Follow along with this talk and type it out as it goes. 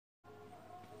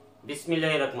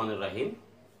Bismillahirrahmanirrahim.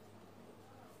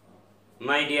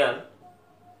 My dear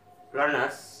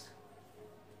learners,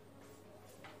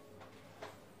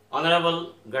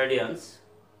 honorable guardians,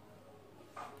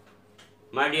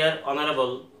 my dear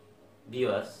honorable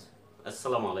viewers,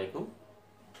 Assalamu alaikum.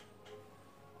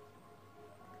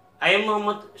 I am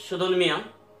Muhammad Sudan Mia,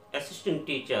 assistant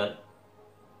teacher,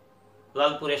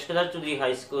 Lalpur Chowdhury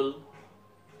High School,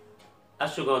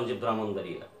 Ashuganj,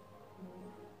 Brahmanbaria.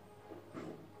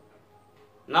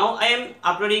 Now I am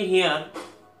uploading here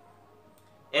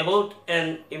about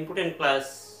an important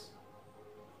class.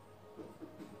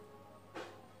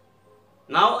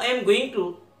 Now I am going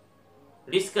to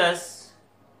discuss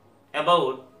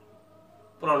about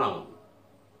pronoun.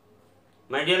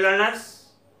 My dear learners,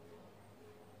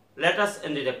 let us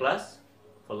enter the class.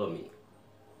 Follow me.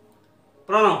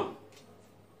 Pronoun.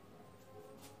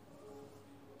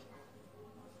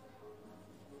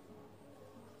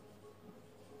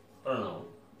 Pronoun.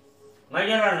 My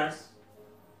dear learners,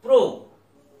 pro.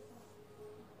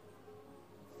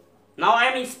 Now I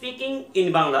am speaking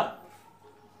in Bangla.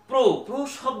 Pro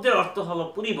শব্দের অর্থ হলো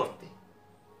পরিবর্তে,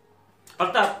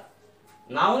 অর্থাৎ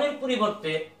নাউনের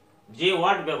পরিবর্তে যে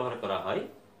word ব্যবহার করা হয়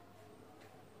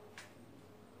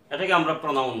এটাকে আমরা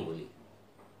প্রনাউন বলি।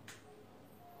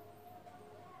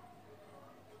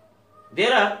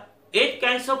 There are 8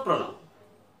 kinds of pronoun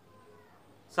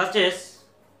such as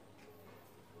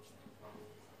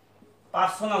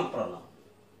personal pronoun,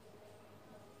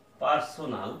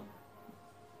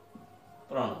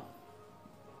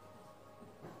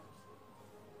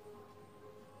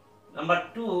 Number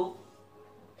 2,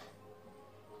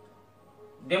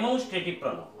 demonstrative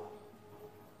pronoun.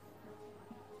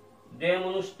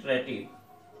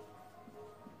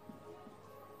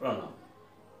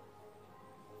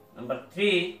 Number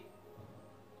 3,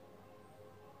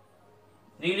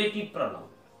 relative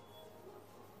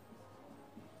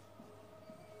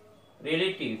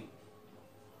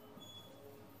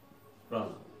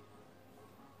pronoun.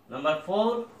 Number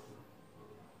 4,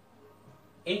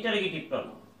 interrogative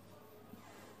pronoun.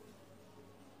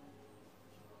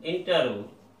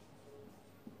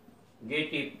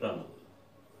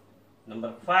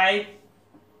 Number 5,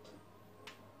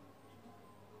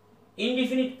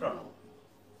 indefinite pronoun.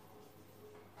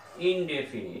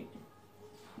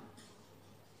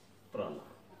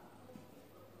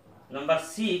 Number 6,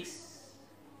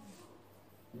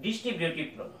 distributive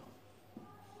pronoun.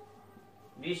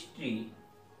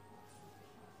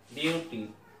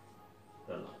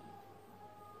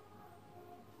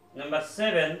 Number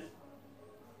 7,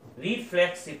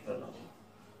 reflexive pronoun.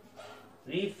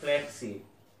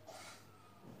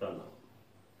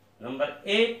 Number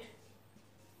 8,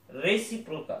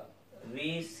 reciprocal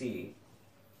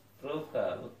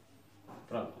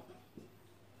pronoun.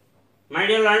 My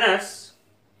dear learners,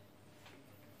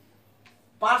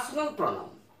 personal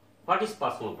pronoun. What is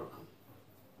personal pronoun?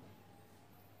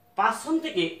 Person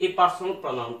থেকে এই personal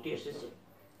প্রনাউনটি এসেছে,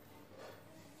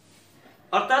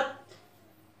 অর্থাৎ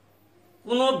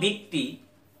কোনো ব্যক্তি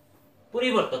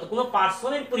পরিবর্তে, কোনো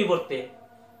পার্সনের পরিবর্তে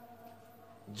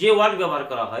যে ওয়ার্ড ব্যবহার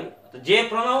করা হয়, যে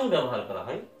প্রনাউন ব্যবহার করা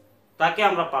হয় তাকে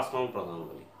আমরা পার্সোনাল প্রনাউন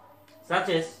বলি। such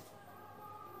as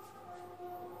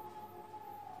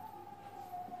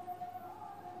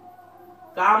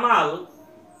Kamal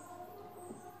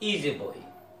is a boy.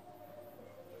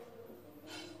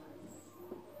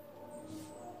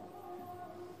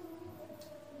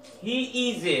 He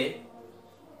is a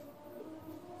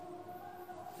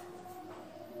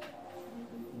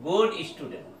good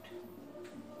student.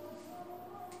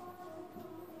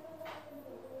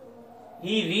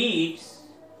 He reads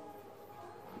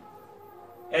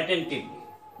attentively.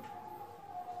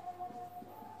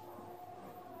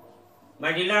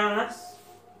 My dear learners,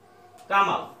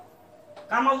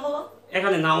 Kamal হলো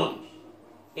এখানে নাউন।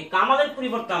 এই কামালের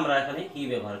পরিবর্তে আমরা এখানে কি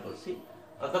ব্যবহার করছি,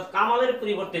 অর্থাৎ কামালের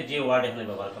পরিবর্তে যে ওয়ার্ড এখানে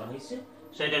ব্যবহার করা হয়েছে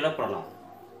সেটা হলো প্রনাউন।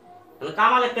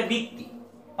 কামাল একটা ব্যক্তি,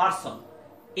 পার্সন।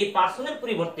 এই পার্সনের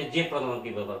পরিবর্তে যে প্রনাউনটি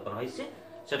ব্যবহার করা হয়েছে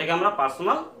সেটাকে আমরা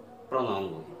পার্সোনাল প্রনাউন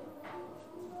বলি।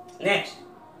 Next,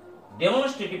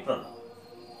 demonstrative pronoun.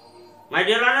 My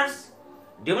dear learners,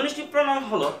 demonstrative pronoun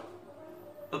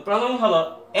হলো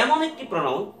এমন একটি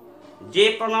প্রনাউন যে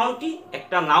প্রনাউনটি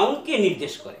একটা নাউনকে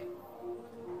নির্দেশ করে।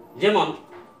 যেমন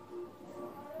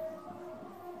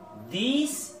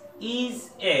this is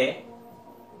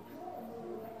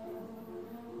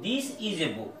a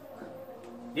book.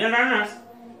 Dear learners,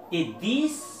 এই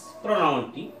দিস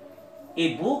প্রনাউনটি এই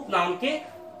বুক নাউনকে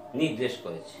নির্দেশ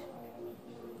করেছে।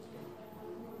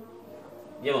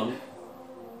 যেমন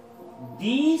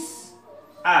this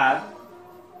R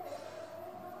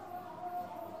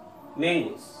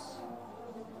mangoes.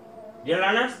 Dear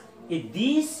learners, এই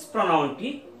দিস প্রনাউনটি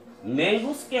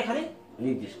ম্যাঙ্গুসকে এখানে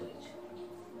নির্দেশ করেছে।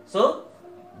 সো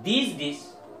দিস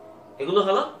এগুলো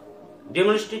হলো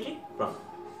demonstrative pronoun.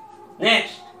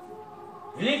 Next,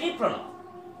 relative pronoun.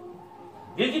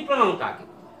 Relative pronoun কাকে?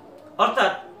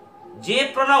 অর্থাৎ যে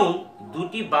প্রনাউন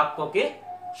দুটি বাক্যকে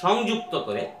সংযুক্ত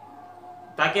করে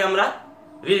তাকে আমরা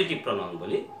রিলেটিভ প্রনাউন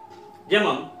বলি।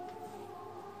 যেমন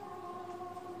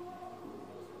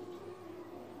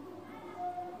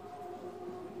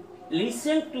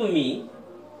listen to me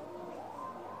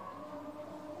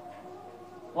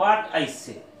what I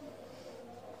say.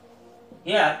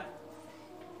 Here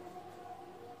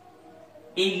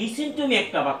এই লিসেন টু মি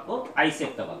একটা বাক্য, আই সে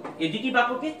একটা বাক্য, এই দুটি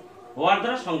বাক্যকে ওয়ার্ড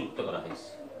দ্বারা সংযুক্ত করা হয়েছে।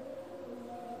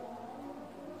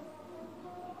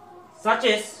 Such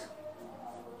as,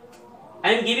 I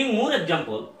am giving more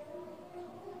example.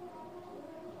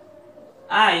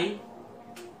 I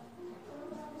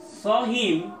saw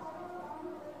him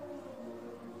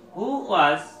who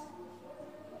was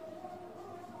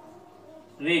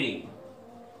reading.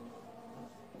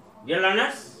 Dear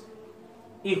learners,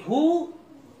 এই who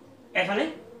এখানে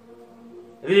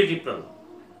relative pronoun.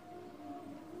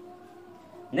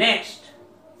 Next,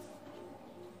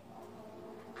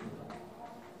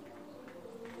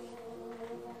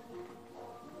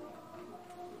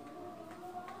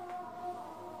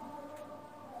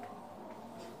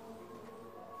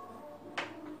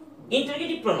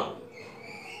 interrogative pronoun.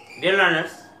 Dear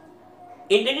learners,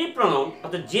 interrogative pronoun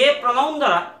অর্থাৎ যে প্রনাউন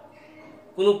দ্বারা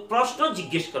কোনো প্রশ্ন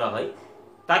জিজ্ঞেস করা হয়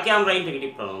তাকে আমরা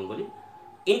ইন্টারগেটিভ প্রনাউন বলি।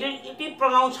 ইন্টারগেটিভ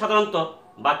প্রনাউন সাধারণত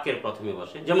বাক্যের প্রথমে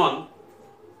বসে। যেমন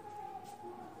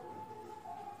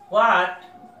what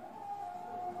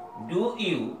do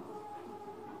you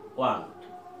want?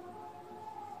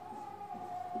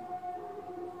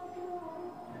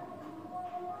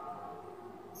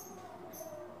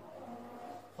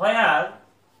 Where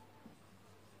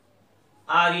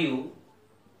are you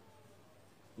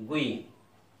going?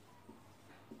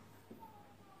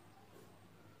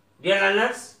 Dear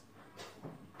learners,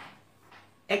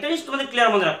 একটা জিনিস তোমাদের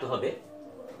ক্লিয়ার মনে রাখতে হবে,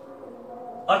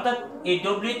 অর্থাৎ এই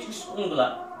ডব্লিউএইচ গুলা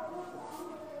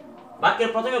বাক্যের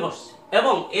প্রথমে বসছে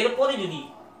এবং এরপরে যদি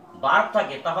ভার্ব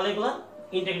থাকে তাহলে এগুলা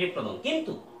ইন্টারগেটিভ প্রনাউন।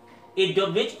 কিন্তু এই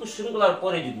ডব্লিউএইচ কোশ্চেনগুলোর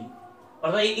পরে যদি,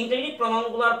 অর্থাৎ এই ইন্টারগেটিভ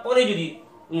প্রনাউনগুলোর পরে যদি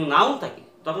কোনো নাউন থাকে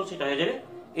তখন সেটা হয়ে যাবে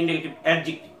interrogative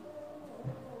adjective.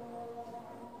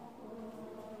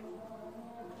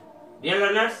 Dear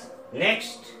learners,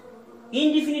 next,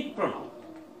 indefinite pronoun.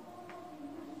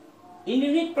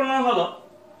 Indefinite pronoun হলো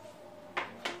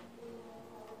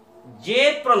যে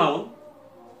প্রনাউন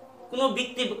কোনো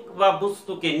ব্যক্তি বা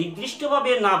বস্তুকে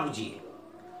নির্দিষ্টভাবে না বুঝিয়ে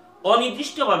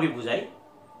অনির্দিষ্টভাবে বোঝায়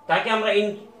তাকে আমরা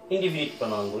ইনডিফিনিট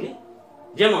প্রনাউন বলি।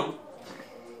 যেমন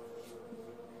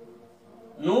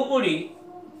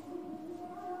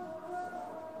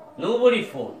nobody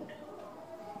phoned.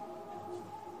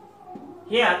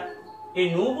 Here এই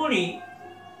nobody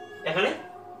এখানে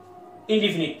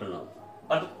ইনডিফিনিট প্রনাউন,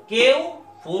 অর্থাৎ কেউ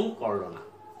ফোন করলো না,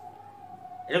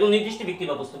 এরকম নির্দিষ্ট ব্যক্তি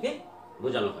বা বস্তুকে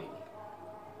বোঝানো হয়নি।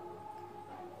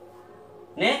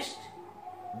 নেক্সট,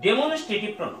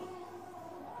 ডেমনস্ট্রেটিভ প্রনাউন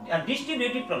আর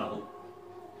ডিস্ট্রিবিউটিভ প্রনাউন।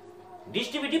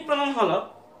 ডিস্ট্রিবিউটিভ প্রনাউন হলো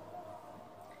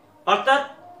অর্থাৎ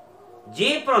যে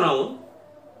প্রনাউন,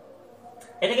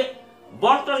 এটাকে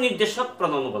বন্টন নির্দেশক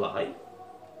প্রনাউন বলা হয়।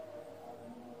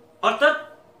 অর্থাৎ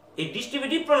এই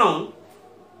ডিস্ট্রিবিউটিভ প্রনাউন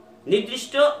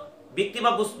নির্দিষ্ট ব্যক্তি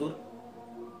বা বস্তুর,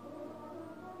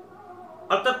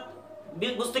 অর্থাৎ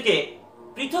বস্তুকে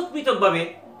পৃথক পৃথকভাবে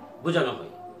বোঝানো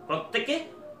হয়, প্রত্যেককে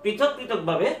পৃথক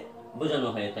পৃথকভাবে বোঝানো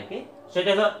হয়ে থাকে, সেটা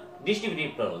হলো ডিস্ট্রিবিউটিভ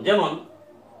প্রনাউন। যেমন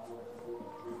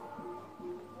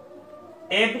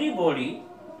everybody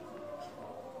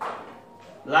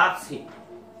loves him.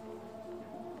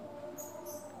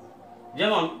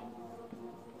 যেমন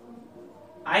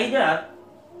either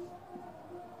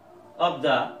of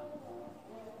the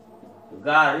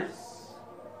girls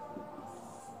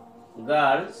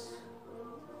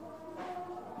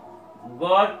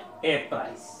got a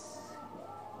prize.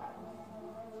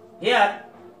 Here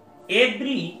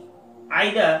every,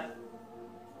 either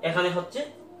এখানে হচ্ছে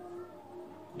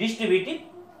distributive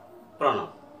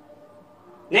pronoun.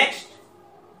 Next,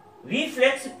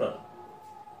 reflexive pronoun.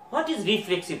 What is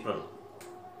reflexive pronoun?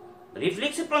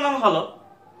 Reflexive pronoun হলো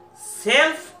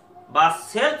সেলফ বা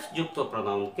সেলফ যুক্ত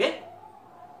প্রনাউনকে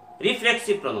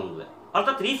রিফ্লেক্সিভ প্রনাউন বলে।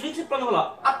 অর্থাৎ রিফ্লেক্সিভ প্রনাউন হলো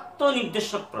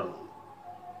আত্মনির্দেশক pronoun.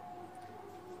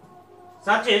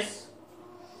 such as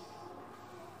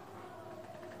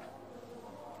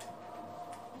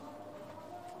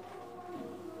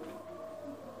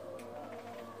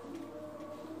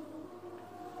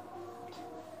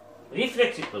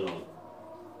reflexive pronoun.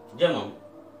 যেমন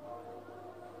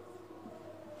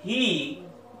he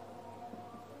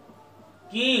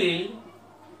killed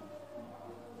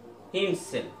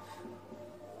himself.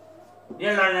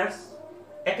 Dear learners,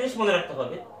 একটা জিনিস মনে রাখতে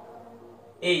হবে,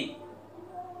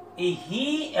 এই হি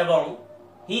এবং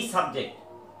হি সাবজেক্ট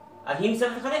আর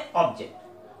হিমসেলফ এখানে অবজেক্ট,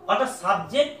 অর্থাৎ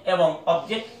সাবজেক্ট এবং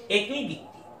অবজেক্ট একই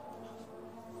ব্যক্তি।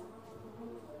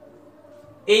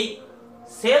 এই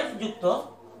সেলফ যুক্ত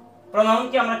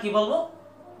প্রনাউনকে আমরা কি বলবো?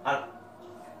 আর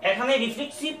এখানে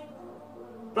রিফ্লেক্সিভ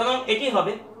প্রনাউন এটি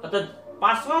হবে, অর্থাৎ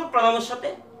পার্সোনাল প্রনাউনের সাথে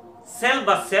সেলফ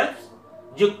বা সেলফ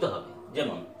যুক্ত হবে।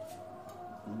 যেমন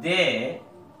they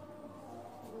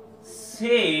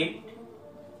said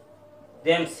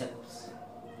themselves,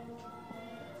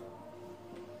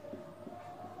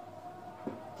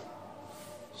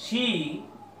 she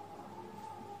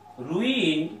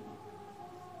ruined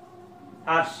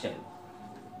herself.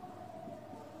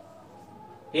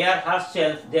 Here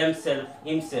herself, themself,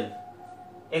 himself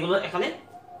এগুলো এখানে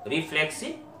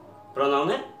রিফ্লেক্সিভ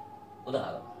প্রনাউনের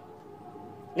উদাহরণ।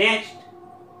 Next,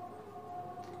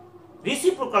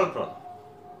 reciprocal pronoun.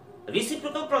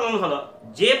 Reciprocal pronoun হলো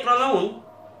যে প্রনাউন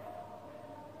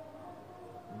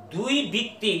দুই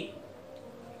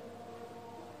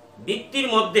ব্যক্তির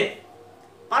মধ্যে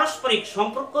পারস্পরিক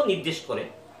সম্পর্ক নির্দেশ করে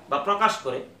বা প্রকাশ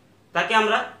করে, তাকে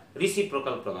আমরা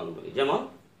রিসিপ্রোকাল প্রনাউন বলি। যেমন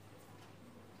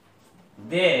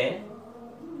দে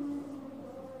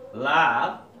লাভ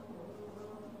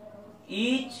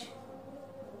ইচ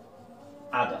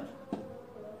আদার,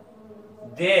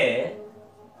 দে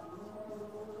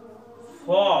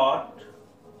ফট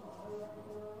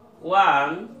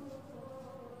one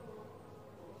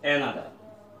another.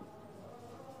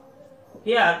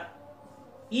 Here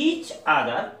each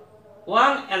other,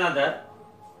 one another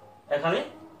এখানে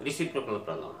reciprocal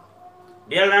pronoun.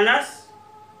 Dear learners,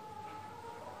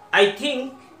 I think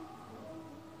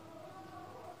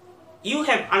you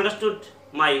have understood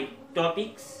my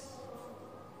topics.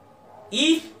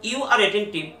 If you are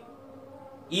attentive,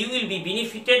 you will be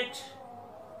benefited.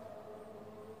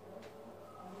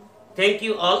 Thank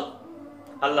you all.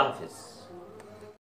 Allah Hafiz.